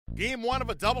Game one of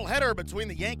a doubleheader between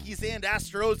the Yankees and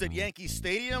Astros at Yankee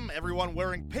Stadium. Everyone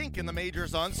wearing pink in the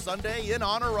majors on Sunday in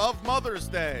honor of Mother's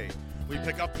Day. We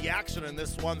pick up the action in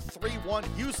this one, 3-1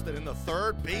 Houston in the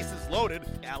third, bases loaded.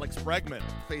 Alex Bregman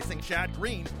facing Chad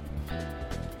Green.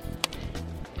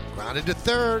 Grounded to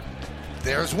third.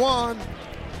 There's one.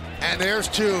 And there's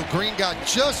two. Green got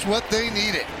just what they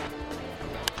needed.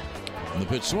 And the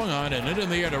pitch swung on and hit in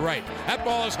the air to right. That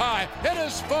ball is high. It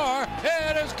is far.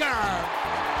 It is gone.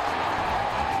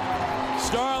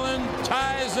 Starlin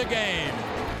ties the game.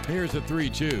 Here's the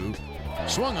 3-2.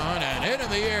 Swung on and hit in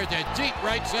the air to deep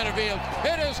right center field.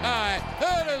 It is high.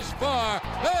 It is far.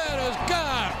 It is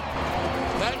gone.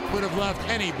 That would have left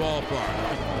any ballpark.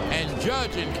 And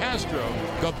Judge and Castro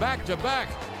go back-to-back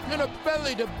in a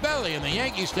belly-to-belly, and the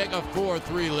Yankees take a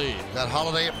 4-3 lead. Got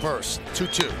Holiday at first.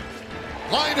 2-2.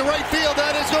 Line to right field.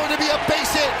 That is going to be a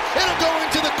base hit. It'll go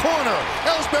into the corner.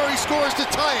 Ellsbury scores to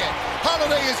tie it.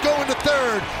 Holiday is going to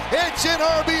third. It's an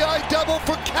RBI double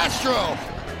for Castro.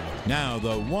 Now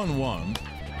the 1-1.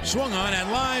 Swung on and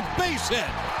line, base hit.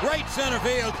 Right center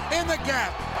field, in the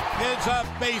gap. Heads up,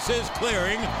 bases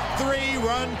clearing.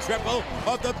 3-run triple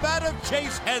off the bat of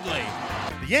Chase Headley.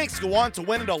 The Yanks go on to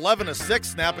win at 11-6,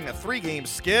 snapping a 3-game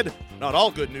skid. Not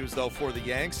all good news, though, for the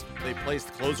Yanks. They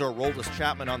placed closer Aroldis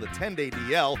Chapman on the 10-day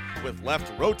DL with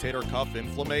left rotator cuff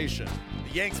inflammation.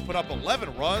 The Yanks put up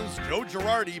 11 runs. Joe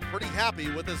Girardi pretty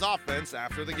happy with his offense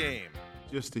after the game.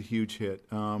 Just a huge hit.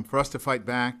 For us to fight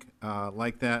back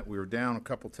like that, we were down a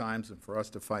couple times, and for us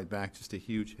to fight back, just a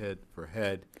huge hit for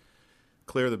head.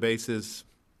 Clear the bases,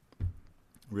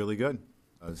 really good.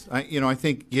 I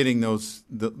think getting the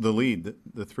lead,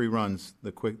 the 3 runs,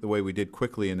 the way we did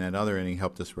quickly in that other inning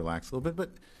helped us relax a little bit. But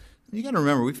you got to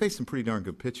remember, we faced some pretty darn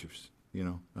good pitchers.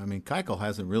 Keuchel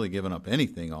hasn't really given up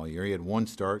anything all year. He had one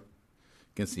start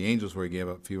against the Angels where he gave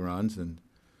up a few runs, and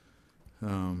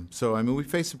we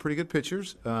faced some pretty good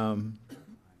pitchers.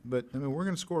 But we're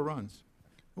going to score runs.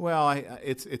 Well,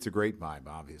 it's a great vibe,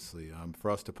 obviously, for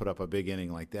us to put up a big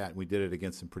inning like that. We did it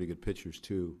against some pretty good pitchers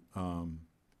too.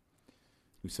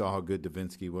 We saw how good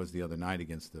Davinsky was the other night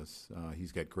against us.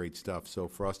 He's got great stuff. So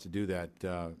for us to do that,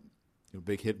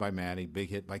 big hit by Matty, big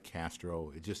hit by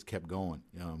Castro, it just kept going.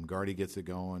 Gardy gets it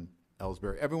going.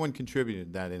 Ellsbury, everyone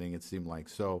contributed that inning, it seemed like.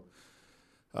 So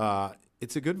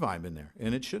it's a good vibe in there,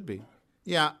 and it should be.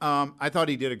 Yeah, I thought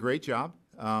he did a great job.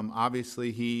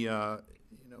 Obviously, he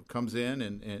comes in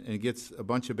and gets a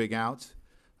bunch of big outs.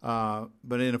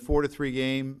 But in a 4-3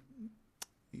 game,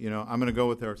 I'm going to go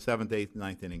with our 7th, 8th,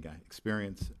 9th inning guy.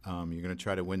 Experience. You're going to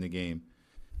try to win the game.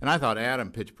 And I thought Adam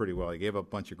pitched pretty well. He gave up a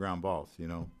bunch of ground balls,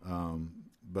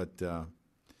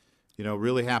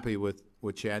 really happy with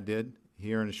what Chad did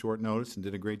here in a short notice and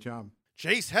did a great job.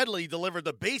 Chase Headley delivered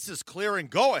the bases clearing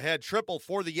go-ahead triple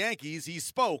for the Yankees. He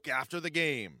spoke after the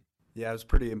game. Yeah, it was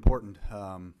pretty important,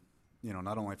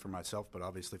 not only for myself, but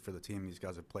obviously for the team. These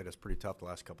guys have played us pretty tough the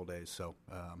last couple days. So,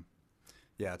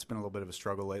 it's been a little bit of a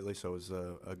struggle lately, so it was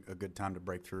a good time to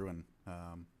break through and,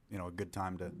 a good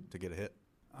time to get a hit.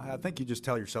 I think you just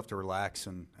tell yourself to relax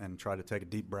and try to take a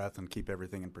deep breath and keep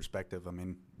everything in perspective.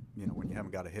 When you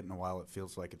haven't got a hit in a while, it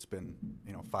feels like it's been,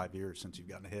 5 years since you've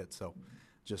gotten a hit. So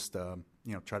just,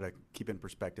 try to keep in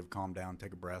perspective, calm down,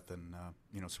 take a breath, and,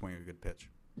 swing a good pitch.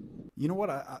 You know what?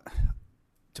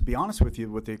 To be honest with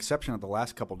you, with the exception of the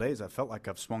last couple days, I felt like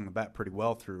I've swung the bat pretty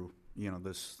well through,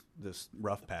 this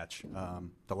rough patch.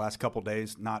 The last couple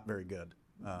days, not very good.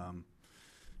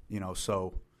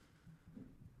 So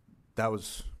that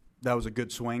was a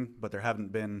good swing, but there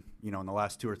haven't been, in the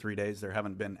last 2 or 3 days, there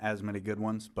haven't been as many good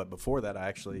ones. But before that, I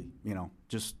actually,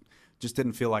 just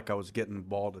didn't feel like I was getting the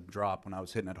ball to drop when I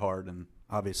was hitting it hard. And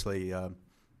obviously, you're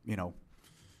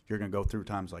going to go through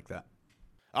times like that.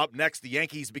 Up next, the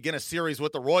Yankees begin a series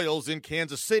with the Royals in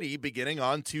Kansas City beginning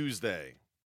on Tuesday.